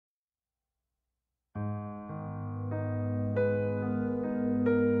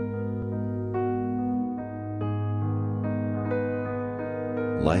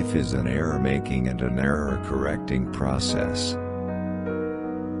Life is an error-making and an error-correcting process.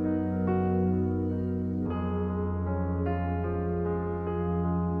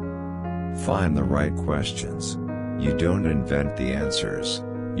 Find the right questions. You don't invent the answers,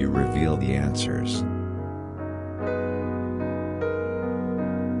 you reveal the answers.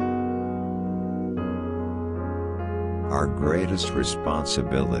 Our greatest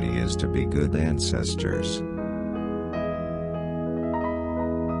responsibility is to be good ancestors.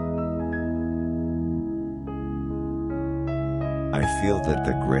 I feel that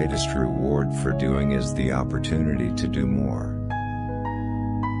the greatest reward for doing is the opportunity to do more.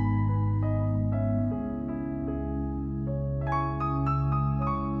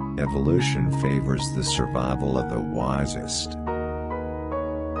 Evolution favors the survival of the wisest.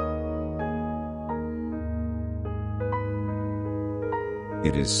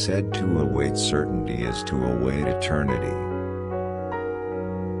 It is said to await certainty is to await eternity.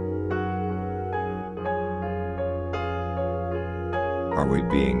 Are we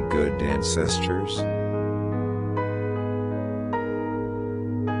being good ancestors?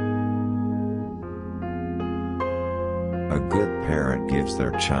 A good parent gives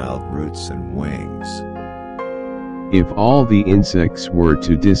their child roots and wings. If all the insects were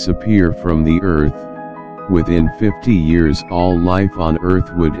to disappear from the earth, within 50 years all life on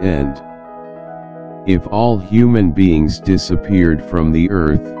earth would end. If all human beings disappeared from the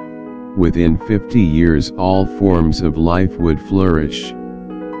earth, within 50 years all forms of life would flourish.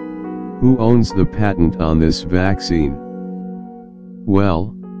 Who owns the patent on this vaccine?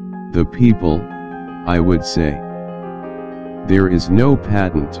 Well, the people, I would say. There is no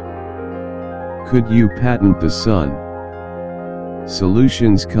patent. Could you patent the sun?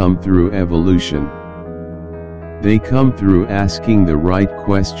 Solutions come through evolution. They come through asking the right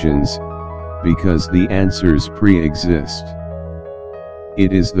questions, because the answers pre-exist.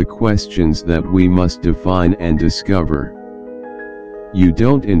 It is the questions that we must define and discover. You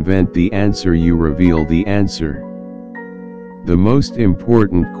don't invent the answer, you reveal the answer. The most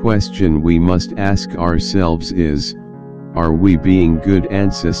important question we must ask ourselves is, are we being good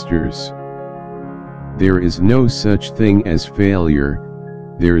ancestors? There is no such thing as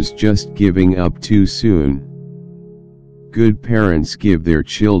failure, there's just giving up too soon. Good parents give their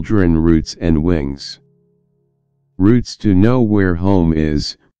children roots and wings. Roots to know where home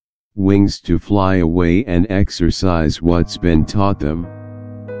is, wings to fly away and exercise what's been taught them.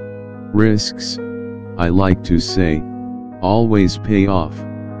 Risks, I like to say, always pay off.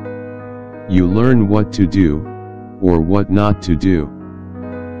 You learn what to do, or what not to do.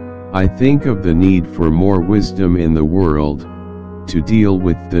 I think of the need for more wisdom in the world, to deal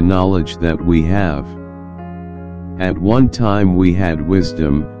with the knowledge that we have. At one time we had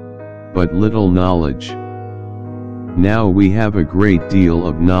wisdom, but little knowledge. Now we have a great deal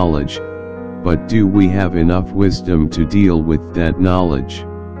of knowledge, but do we have enough wisdom to deal with that knowledge?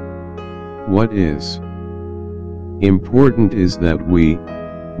 What is important is that we,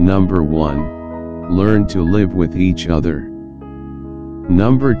 number one, learn to live with each other.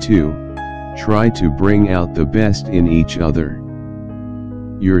 Number two, try to bring out the best in each other.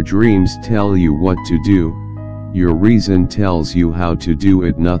 Your dreams tell you what to do, your reason tells you how to do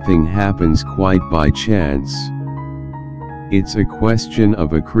it. Nothing happens quite by chance. It's a question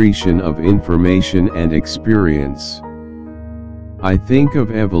of accretion of information and experience. I think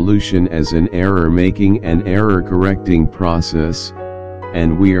of evolution as an error-making and error-correcting process,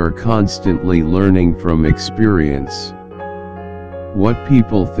 and we are constantly learning from experience. What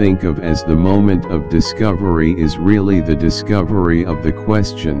people think of as the moment of discovery is really the discovery of the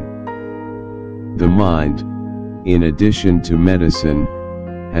question. The mind, in addition to medicine,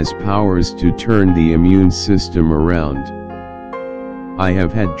 has powers to turn the immune system around. I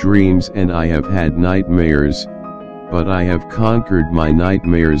have had dreams and I have had nightmares, but I have conquered my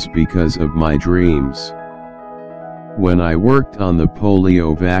nightmares because of my dreams. When I worked on the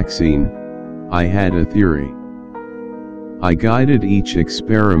polio vaccine, I had a theory. I guided each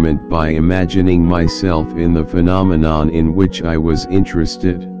experiment by imagining myself in the phenomenon in which I was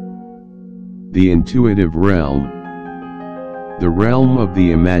interested. The intuitive realm. The realm of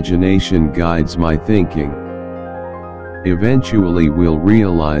the imagination guides my thinking. Eventually we'll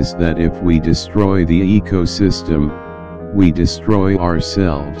realize that if we destroy the ecosystem, we destroy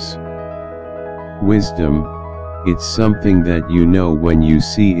ourselves. Wisdom, it's something that you know when you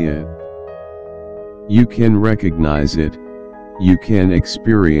see it. You can recognize it, you can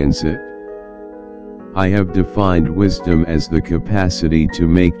experience it. I have defined wisdom as the capacity to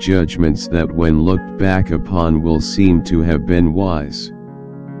make judgments that when looked back upon will seem to have been wise.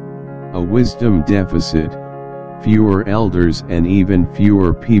 A wisdom deficit, fewer elders and even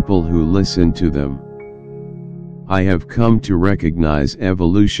fewer people who listen to them. I have come to recognize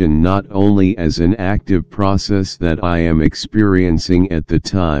evolution not only as an active process that I am experiencing at the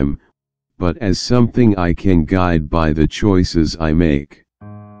time, but as something I can guide by the choices I make.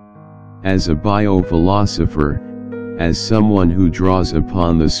 As a biophilosopher, as someone who draws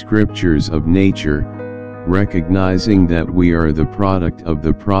upon the scriptures of nature, recognizing that we are the product of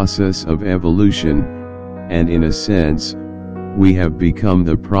the process of evolution, and in a sense, we have become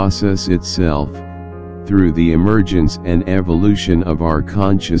the process itself, through the emergence and evolution of our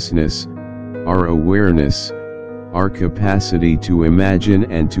consciousness, our awareness, our capacity to imagine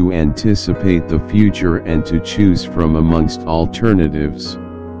and to anticipate the future and to choose from amongst alternatives.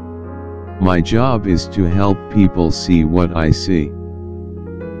 My job is to help people see what I see.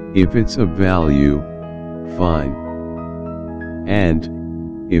 If it's of value, fine.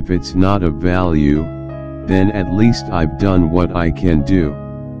 And, if it's not of value, then at least I've done what I can do.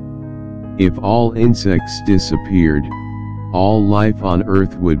 If all insects disappeared, all life on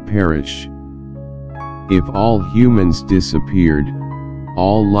Earth would perish. If all humans disappeared,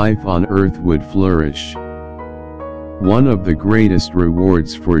 all life on Earth would flourish. One of the greatest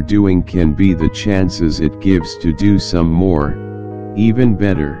rewards for doing can be the chances it gives to do some more, even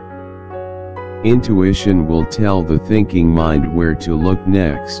better. Intuition will tell the thinking mind where to look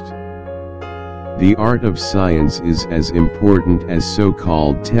next. The art of science is as important as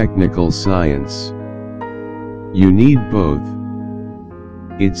so-called technical science. You need both.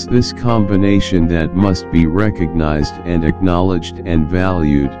 It's this combination that must be recognized and acknowledged and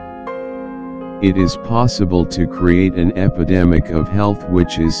valued. It is possible to create an epidemic of health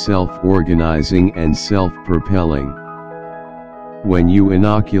which is self-organizing and self-propelling. When you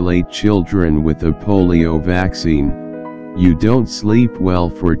inoculate children with a polio vaccine, you don't sleep well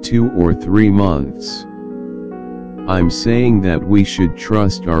for 2 or 3 months. I'm saying that we should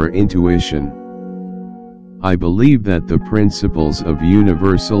trust our intuition. I believe that the principles of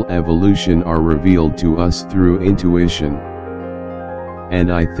universal evolution are revealed to us through intuition.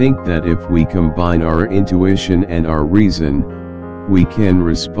 And I think that if we combine our intuition and our reason, we can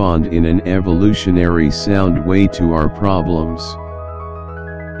respond in an evolutionary sound way to our problems.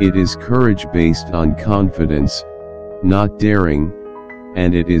 It is courage based on confidence, not daring,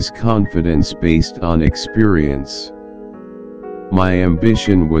 and it is confidence based on experience. My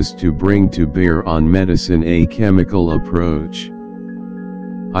ambition was to bring to bear on medicine a chemical approach.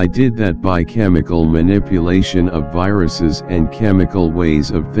 I did that by chemical manipulation of viruses and chemical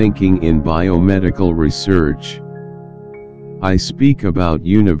ways of thinking in biomedical research. I speak about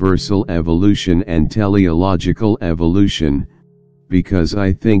universal evolution and teleological evolution, because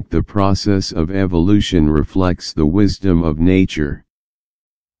I think the process of evolution reflects the wisdom of nature.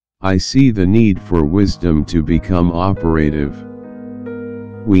 I see the need for wisdom to become operative.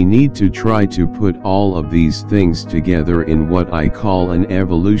 We need to try to put all of these things together in what I call an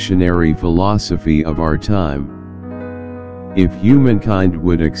evolutionary philosophy of our time. If humankind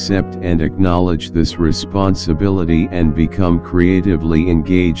would accept and acknowledge this responsibility and become creatively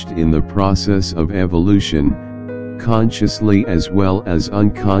engaged in the process of evolution, consciously as well as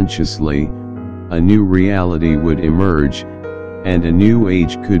unconsciously, a new reality would emerge, and a new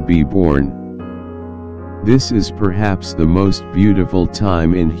age could be born. This is perhaps the most beautiful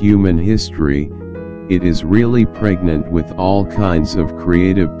time in human history. It is really pregnant with all kinds of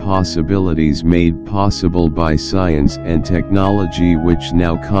creative possibilities made possible by science and technology, which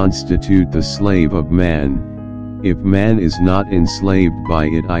now constitute the slave of man. If man is not enslaved by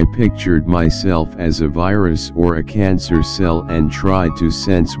it, I pictured myself as a virus or a cancer cell and tried to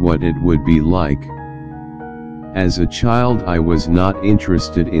sense what it would be like. As a child, I was not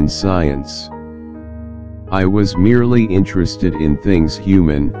interested in science. I was merely interested in things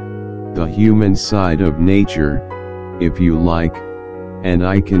human, the human side of nature, if you like, and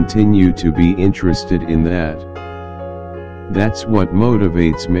I continue to be interested in that. That's what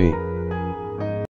motivates me.